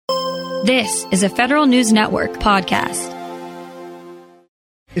This is a Federal News Network podcast.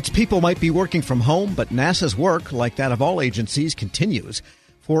 Its people might be working from home, but NASA's work, like that of all agencies, continues.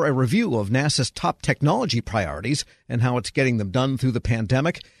 For a review of NASA's top technology priorities and how it's getting them done through the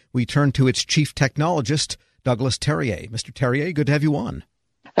pandemic, we turn to its chief technologist, Douglas Terrier. Mr. Terrier, good to have you on.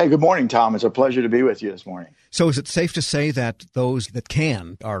 Hey, good morning, Tom. It's a pleasure to be with you this morning. So is it safe to say that those that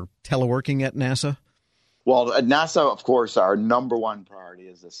can are teleworking at NASA? Well, at NASA, of course, our number one priority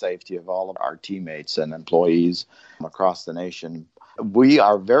is the safety of all of our teammates and employees across the nation. We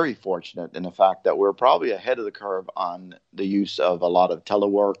are very fortunate in the fact that we're probably ahead of the curve on the use of a lot of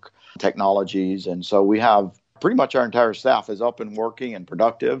telework technologies. And so we have pretty much our entire staff is up and working and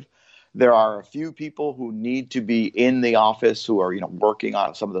productive. There are a few people who need to be in the office who are, working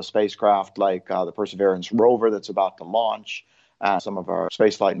on some of the spacecraft like the Perseverance rover that's about to launch. Some of our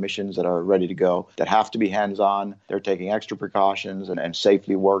spaceflight missions that are ready to go that have to be hands-on. They're taking extra precautions and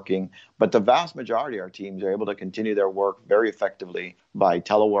safely working. But the vast majority of our teams are able to continue their work very effectively by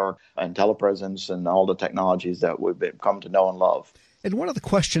telework and telepresence and all the technologies that we've come to know and love. And one of the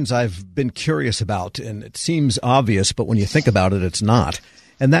questions I've been curious about, and it seems obvious, but when you think about it, it's not,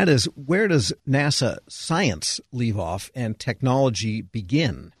 and that is, where does NASA science leave off and technology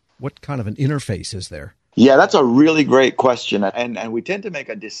begin? What kind of an interface is there? Yeah, that's a really great question. And we tend to make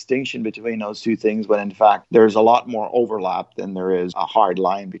a distinction between those two things when, in fact, there's a lot more overlap than there is a hard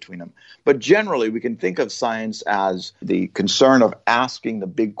line between them. But generally, we can think of science as the concern of asking the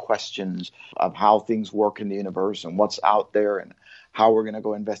big questions of how things work in the universe and what's out there and how we're going to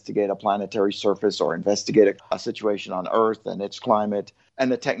go investigate a planetary surface or investigate a situation on Earth and its climate.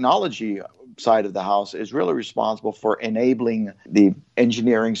 And the technology side of the house is really responsible for enabling the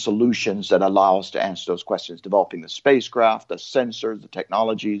engineering solutions that allow us to answer those questions, developing the spacecraft, the sensors, the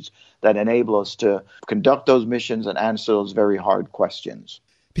technologies that enable us to conduct those missions and answer those very hard questions.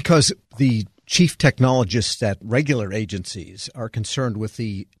 Because the chief technologists at regular agencies are concerned with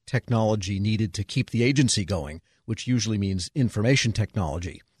the technology needed to keep the agency going, which usually means information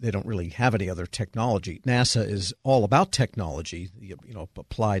technology. They don't really have any other technology. NASA is all about technology,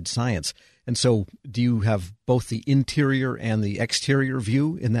 applied science. And so do you have both the interior and the exterior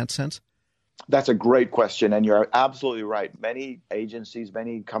view in that sense? That's a great question, and you're absolutely right. Many agencies,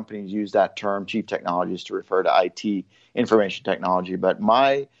 many companies use that term, chief technologist, to refer to IT, information technology. But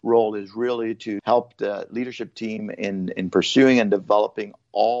my role is really to help the leadership team in pursuing and developing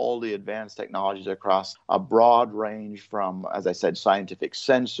all the advanced technologies across a broad range from, as I said, scientific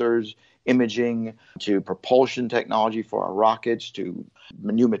sensors, imaging, to propulsion technology for our rockets, to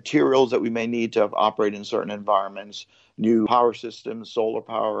new materials that we may need to operate in certain environments, new power systems, solar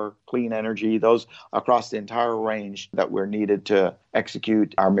power, clean energy, those across the entire range that we're needed to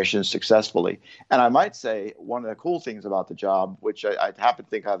execute our missions successfully. And I might say one of the cool things about the job, which I happen to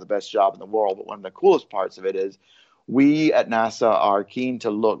think I have the best job in the world, but one of the coolest parts of it is we at NASA are keen to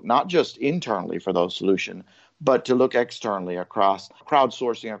look not just internally for those solutions, but to look externally across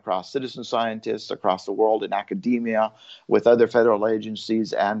crowdsourcing, across citizen scientists, across the world in academia, with other federal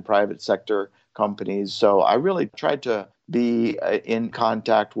agencies and private sector companies. So I really tried to be in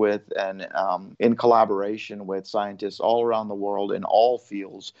contact with and in collaboration with scientists all around the world in all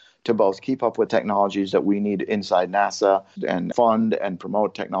fields to both keep up with technologies that we need inside NASA and fund and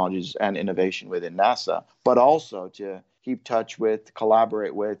promote technologies and innovation within NASA, but also to keep touch with,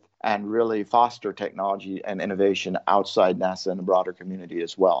 collaborate with, and really foster technology and innovation outside NASA and the broader community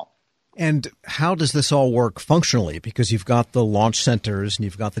as well. And how does this all work functionally? Because you've got the launch centers and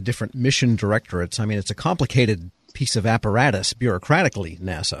you've got the different mission directorates. I mean, it's a complicated piece of apparatus bureaucratically,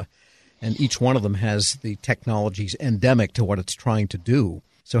 NASA, and each one of them has the technologies endemic to what it's trying to do.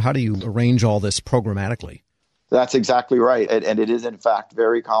 So how do you arrange all this programmatically? That's exactly right. And it is, in fact,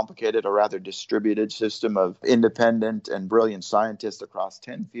 very complicated, a rather distributed system of independent and brilliant scientists across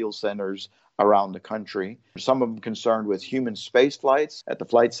 10 field centers around the country. Some of them concerned with human space flights at the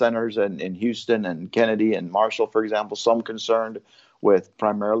flight centers in Houston and Kennedy and Marshall, for example. Some concerned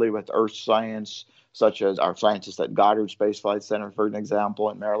primarily with earth science, such as our scientists at Goddard Space Flight Center, for an example,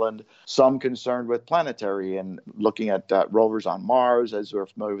 in Maryland. Some concerned with planetary and looking at rovers on Mars, as we're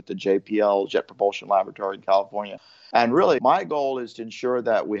familiar with the JPL, Jet Propulsion Laboratory in California. And really, my goal is to ensure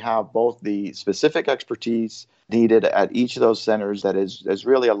that we have both the specific expertise needed at each of those centers that is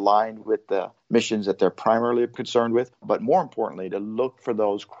really aligned with the missions that they're primarily concerned with, but more importantly, to look for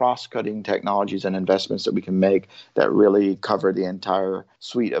those cross-cutting technologies and investments that we can make that really cover the entire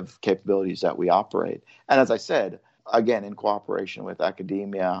suite of capabilities that we operate. And as I said, again, in cooperation with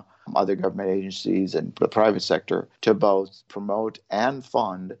academia, other government agencies, and the private sector, to both promote and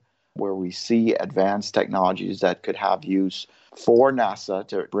fund where we see advanced technologies that could have use for NASA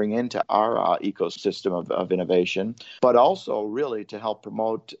to bring into our ecosystem of innovation, but also really to help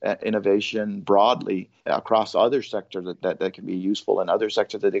promote innovation broadly across other sectors that can be useful in other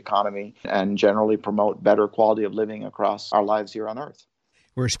sectors of the economy and generally promote better quality of living across our lives here on Earth.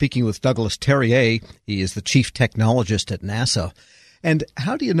 We're speaking with Douglas Terrier. He is the chief technologist at NASA. And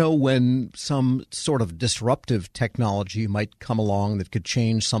how do you know when some sort of disruptive technology might come along that could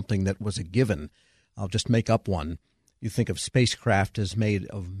change something that was a given? I'll just make up one. You think of spacecraft as made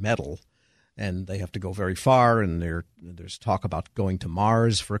of metal, and they have to go very far, and there's talk about going to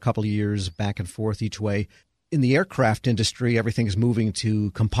Mars for a couple of years, back and forth each way. In the aircraft industry, everything's moving to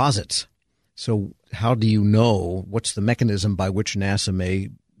composites. So how do you know what's the mechanism by which NASA may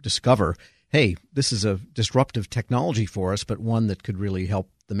discover, hey, this is a disruptive technology for us, but one that could really help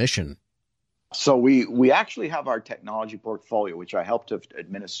the mission? So we actually have our technology portfolio, which I help to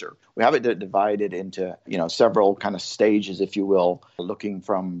administer. We have it divided into, several kind of stages, if you will, looking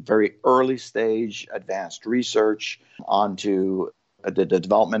from very early stage advanced research onto the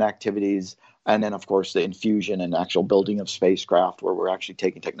development activities, and then, of course, the infusion and actual building of spacecraft, where we're actually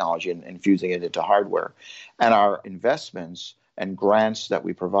taking technology and infusing it into hardware. And our investments and grants that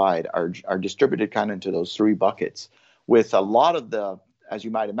we provide are distributed kind of into those three buckets, with a lot of the, as you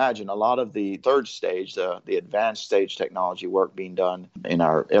might imagine, a lot of the third stage, the advanced stage technology work being done in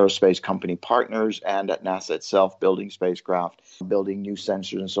our aerospace company partners and at NASA itself, building spacecraft, building new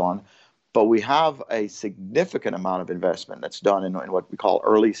sensors and so on. But we have a significant amount of investment that's done in what we call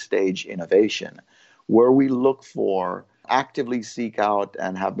early stage innovation, where we look for, actively seek out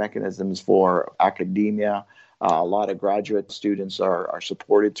and have mechanisms for academia. A lot of graduate students are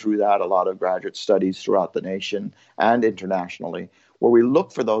supported through that, a lot of graduate studies throughout the nation and internationally, where we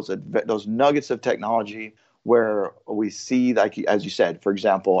look for those nuggets of technology where we see, like, as you said, for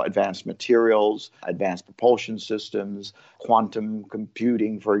example, advanced materials, advanced propulsion systems, quantum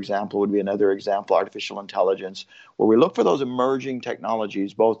computing, for example, would be another example, artificial intelligence, where we look for those emerging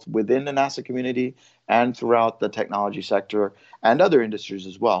technologies, both within the NASA community and throughout the technology sector and other industries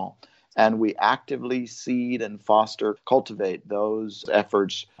as well. And we actively seed and foster, cultivate those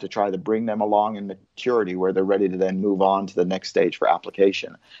efforts to try to bring them along in maturity where they're ready to then move on to the next stage for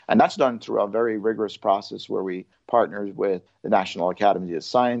application. And that's done through a very rigorous process where we partner with the National Academy of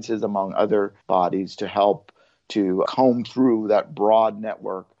Sciences, among other bodies, to help to comb through that broad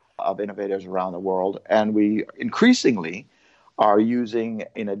network of innovators around the world. And we increasingly are using,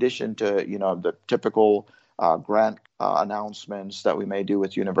 in addition to, the typical grant announcements that we may do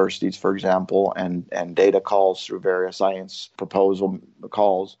with universities, for example, and data calls through various science proposal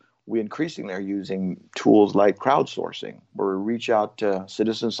calls, we increasingly are using tools like crowdsourcing, where we reach out to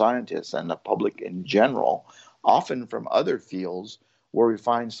citizen scientists and the public in general, often from other fields, where we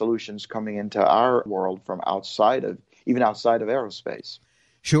find solutions coming into our world from outside of aerospace.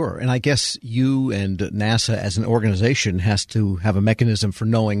 Sure. And I guess you and NASA as an organization has to have a mechanism for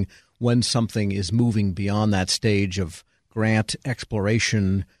knowing when something is moving beyond that stage of grant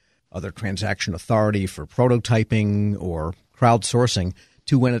exploration, other transaction authority for prototyping or crowdsourcing,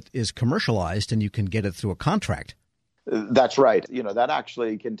 to when it is commercialized and you can get it through a contract. That's right. That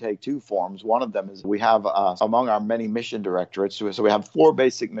actually can take two forms. One of them is we have among our many mission directorates. So we have four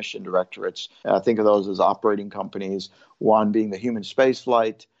basic mission directorates. Think of those as operating companies, one being the human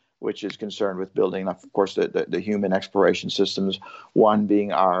spaceflight, which is concerned with building, of course, the human exploration systems. One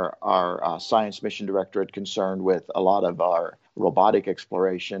being our science mission directorate, concerned with a lot of our robotic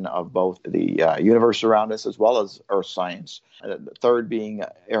exploration of both the universe around us as well as Earth science. The third being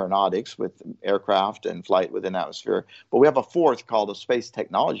aeronautics, with aircraft and flight within atmosphere. But we have a fourth called a space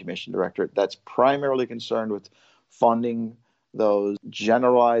technology mission directorate that's primarily concerned with funding those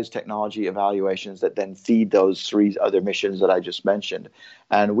generalized technology evaluations that then feed those three other missions that I just mentioned.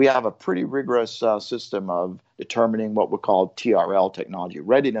 And we have a pretty rigorous system of determining what we call TRL, technology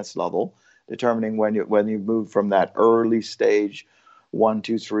readiness level, determining when you move from that early stage 1,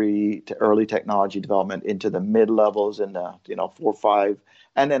 2, 3 to early technology development into the mid levels and 4, 5,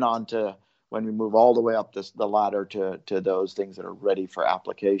 and then on to when we move all the way up the ladder to those things that are ready for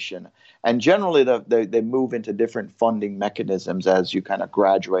application. And generally, they move into different funding mechanisms as you kind of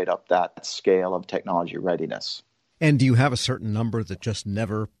graduate up that scale of technology readiness. And do you have a certain number that just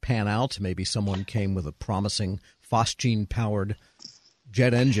never pan out? Maybe someone came with a promising phosgene-powered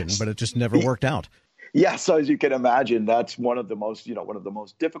jet engine, but it just never worked out. Yeah, so as you can imagine, that's one of the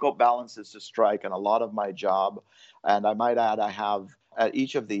most difficult balances to strike in a lot of my job. And I might add, I have at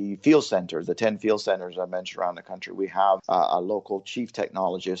each of the field centers, the 10 field centers I mentioned around the country, we have a local chief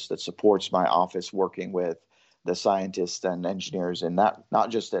technologist that supports my office, working with the scientists and engineers in that,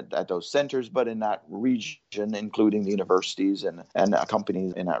 not just at those centers, but in that region, including the universities and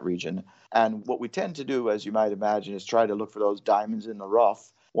companies in that region. And what we tend to do, as you might imagine, is try to look for those diamonds in the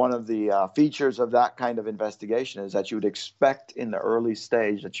rough. One of the features of that kind of investigation is that you would expect in the early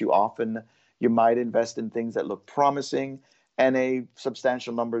stage that you might invest in things that look promising, and a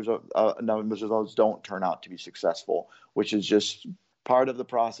substantial numbers of those don't turn out to be successful, which is just part of the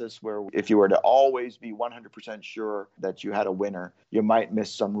process where if you were to always be 100% sure that you had a winner, you might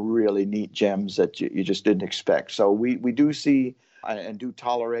miss some really neat gems that you just didn't expect. So we do see and do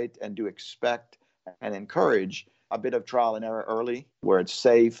tolerate and do expect and encourage a bit of trial and error early where it's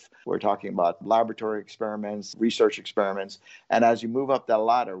safe. We're talking about laboratory experiments, research experiments. And as you move up that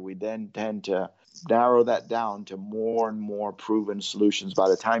ladder, we then tend to narrow that down to more and more proven solutions. By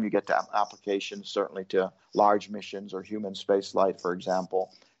the time you get to applications, certainly to large missions or human spaceflight, for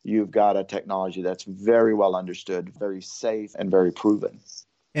example, you've got a technology that's very well understood, very safe, and very proven.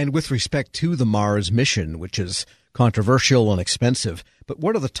 And with respect to the Mars mission, which is controversial and expensive, but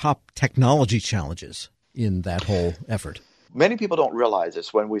what are the top technology challenges in that whole effort? Many people don't realize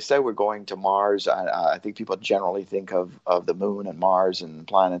this. When we say we're going to Mars, I think people generally think of the moon and Mars and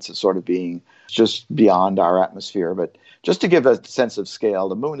planets as sort of being just beyond our atmosphere. But just to give a sense of scale,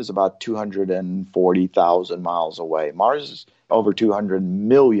 the moon is about 240,000 miles away. Mars is over 200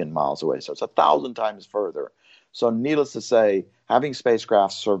 million miles away, so it's 1,000 times further. So needless to say, having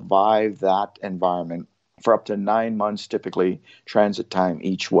spacecraft survive that environment for up to 9 months, typically transit time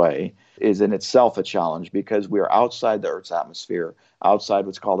each way, is in itself a challenge because we are outside the Earth's atmosphere, outside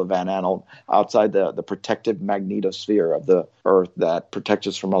what's called the Van Allen, outside the protective magnetosphere of the Earth that protects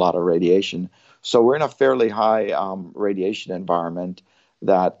us from a lot of radiation. So we're in a fairly high radiation environment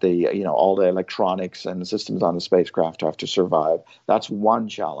that all the electronics and the systems on the spacecraft have to survive. That's one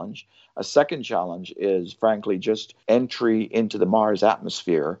challenge. A second challenge is, frankly, just entry into the Mars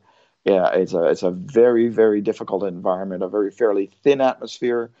atmosphere. Yeah, it's a very, very difficult environment, a very fairly thin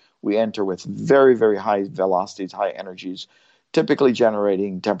atmosphere. We enter with very, very high velocities, high energies, typically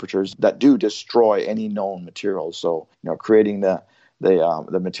generating temperatures that do destroy any known materials. So, creating the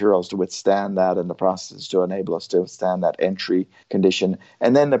materials to withstand that and the processes to enable us to withstand that entry condition.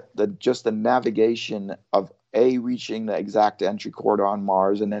 And then the navigation of reaching the exact entry corridor on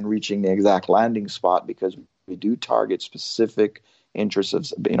Mars and then reaching the exact landing spot, because we do target specific interests of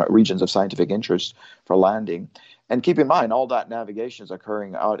regions of scientific interest for landing. And keep in mind, all that navigation is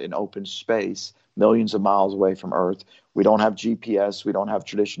occurring out in open space, millions of miles away from Earth. We don't have GPS. We don't have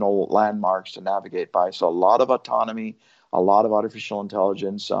traditional landmarks to navigate by. So a lot of autonomy, a lot of artificial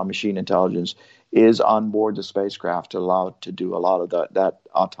intelligence, machine intelligence is on board the spacecraft to allow it to do a lot of that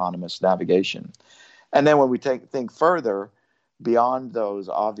autonomous navigation. And then when we think further, beyond those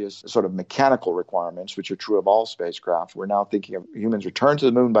obvious sort of mechanical requirements, which are true of all spacecraft, we're now thinking of humans return to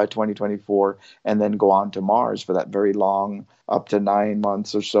the moon by 2024 and then go on to Mars for that very long, up to 9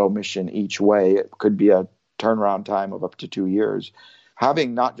 months or so mission each way. It could be a turnaround time of up to 2 years.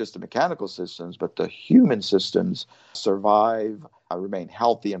 Having not just the mechanical systems, but the human systems survive, remain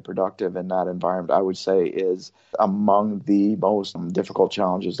healthy and productive in that environment, I would say is among the most difficult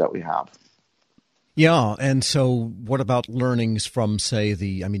challenges that we have. Yeah, and so what about learnings from, say,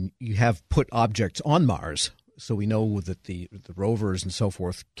 you have put objects on Mars, so we know that the rovers and so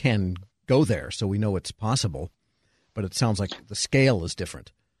forth can go there, so we know it's possible, but it sounds like the scale is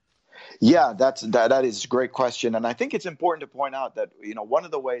different. Yeah, that is a great question, and I think it's important to point out that one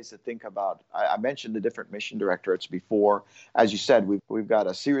of the ways to think about, I mentioned the different mission directorates before. As you said, we've got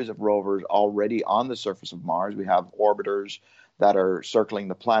a series of rovers already on the surface of Mars. We have orbiters that are circling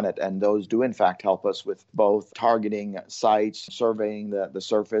the planet, and those do in fact help us with both targeting sites, surveying the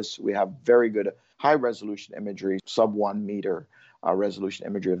surface. We have very good high-resolution imagery, sub-1 meter resolution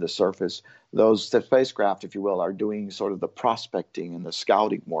imagery of the surface. Those spacecraft, if you will, are doing sort of the prospecting and the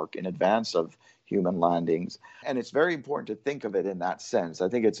scouting work in advance of human landings. And it's very important to think of it in that sense. I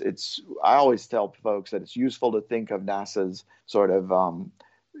think I always tell folks that it's useful to think of NASA's sort of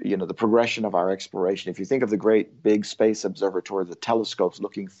the progression of our exploration. If you think of the great big space observatory, the telescopes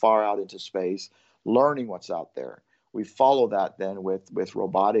looking far out into space, learning what's out there, we follow that then with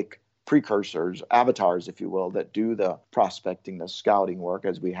robotic precursors, avatars, if you will, that do the prospecting, the scouting work,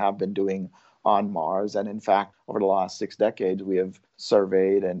 as we have been doing on Mars. And in fact, over the last 6 decades, we have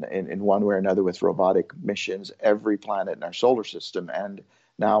surveyed and in one way or another with robotic missions every planet in our solar system, and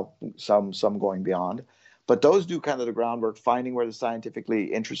now some going beyond. But those do kind of the groundwork, finding where the scientifically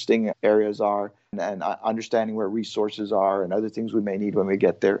interesting areas are and understanding where resources are and other things we may need when we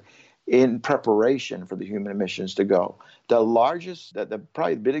get there. in preparation for the human missions to go. Probably the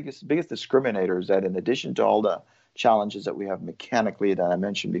biggest discriminator is that in addition to all the challenges that we have mechanically that I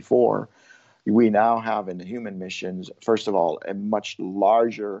mentioned before, we now have in the human missions, first of all,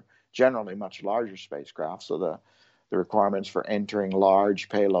 generally much larger spacecraft. So the requirements for entering large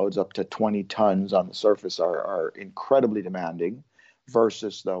payloads up to 20 tons on the surface are incredibly demanding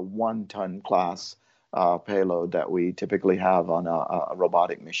versus the 1-ton class payload that we typically have on a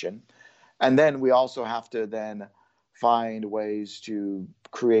robotic mission. And then we also have to then find ways to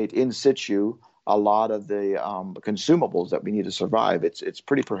create in situ a lot of the consumables that we need to survive. It's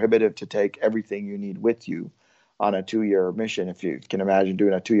pretty prohibitive to take everything you need with you on a 2-year mission. If you can imagine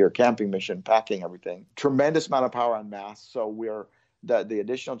doing a 2-year camping mission, packing everything. Tremendous amount of power en masse. So the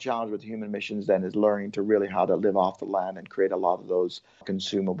additional challenge with human missions then is learning to really how to live off the land and create a lot of those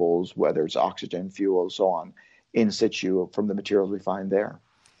consumables, whether it's oxygen, fuel, so on, in situ from the materials we find there.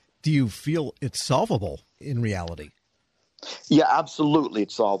 Do you feel it's solvable in reality? Yeah, absolutely,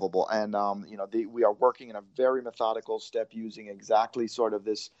 it's solvable. And, we are working in a very methodical step using exactly sort of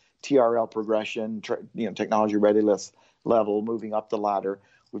this TRL progression, technology readiness level, moving up the ladder.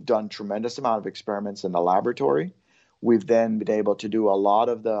 We've done tremendous amount of experiments in the laboratory. We've then been able to do a lot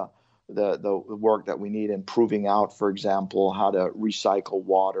of the work that we need in proving out, for example, how to recycle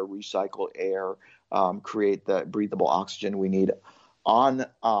water, recycle air, create the breathable oxygen we need on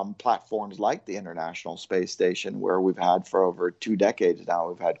platforms like the International Space Station, where we've had for over 2 decades now,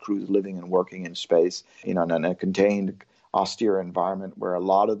 we've had crews living and working in space, in a contained, austere environment where a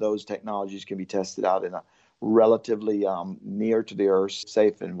lot of those technologies can be tested out in a relatively near to the Earth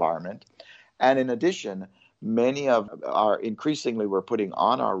safe environment. And in addition, increasingly we're putting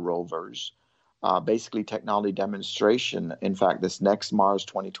on our rovers basically technology demonstration. In fact, this next Mars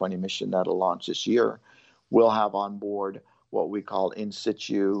 2020 mission that'll launch this year will have on board what we call in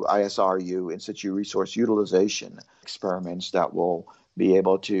situ, ISRU, in situ resource utilization experiments that will be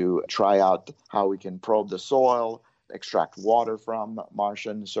able to try out how we can probe the soil, extract water from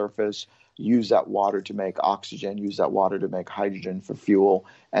Martian surface, use that water to make oxygen, use that water to make hydrogen for fuel,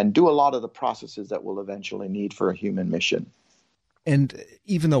 and do a lot of the processes that we'll eventually need for a human mission. And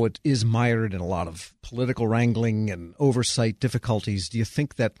even though it is mired in a lot of political wrangling and oversight difficulties, do you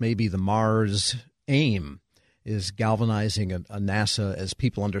think that maybe the Mars aim is galvanizing a NASA as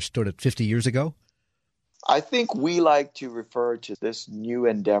people understood it 50 years ago? I think we like to refer to this new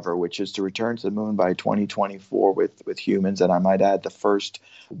endeavor, which is to return to the moon by 2024 with humans, and I might add the first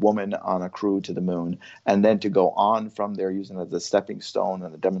woman on a crew to the moon, and then to go on from there using it as a stepping stone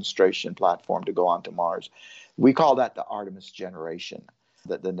and a demonstration platform to go on to Mars. We call that the Artemis generation.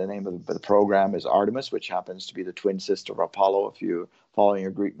 The name of the program is Artemis, which happens to be the twin sister of Apollo, if you're following your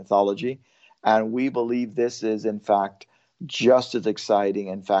Greek mythology. And we believe this is, in fact, just as exciting,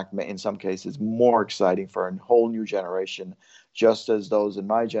 in fact, in some cases, more exciting for a whole new generation, just as those in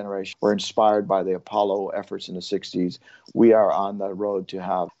my generation were inspired by the Apollo efforts in the 60s. We are on the road to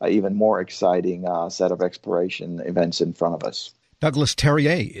have an even more exciting set of exploration events in front of us. Douglas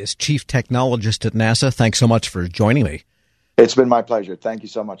Terrier is Chief Technologist at NASA. Thanks so much for joining me. It's been my pleasure. Thank you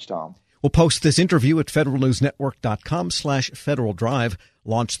so much, Tom. We'll post this interview at federalnewsnetwork.com/Federal Drive.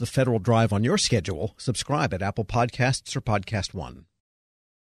 Launch the Federal Drive on your schedule. Subscribe at Apple Podcasts or Podcast One.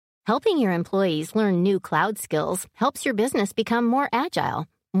 Helping your employees learn new cloud skills helps your business become more agile,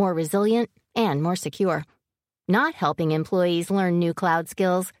 more resilient, and more secure. Not helping employees learn new cloud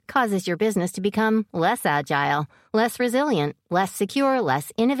skills causes your business to become less agile, less resilient, less secure,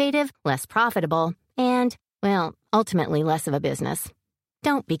 less innovative, less profitable, and, well, ultimately less of a business.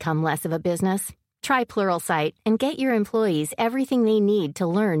 Don't become less of a business. Try Pluralsight and get your employees everything they need to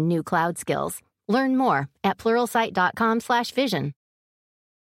learn new cloud skills. Learn more at pluralsight.com/vision.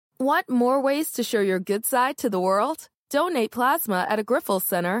 Want more ways to show your good side to the world? Donate plasma at a Grifols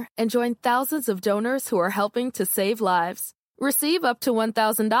Center and join thousands of donors who are helping to save lives. Receive up to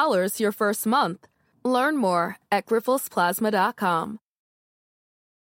 $1,000 your first month. Learn more at grifolsplasma.com.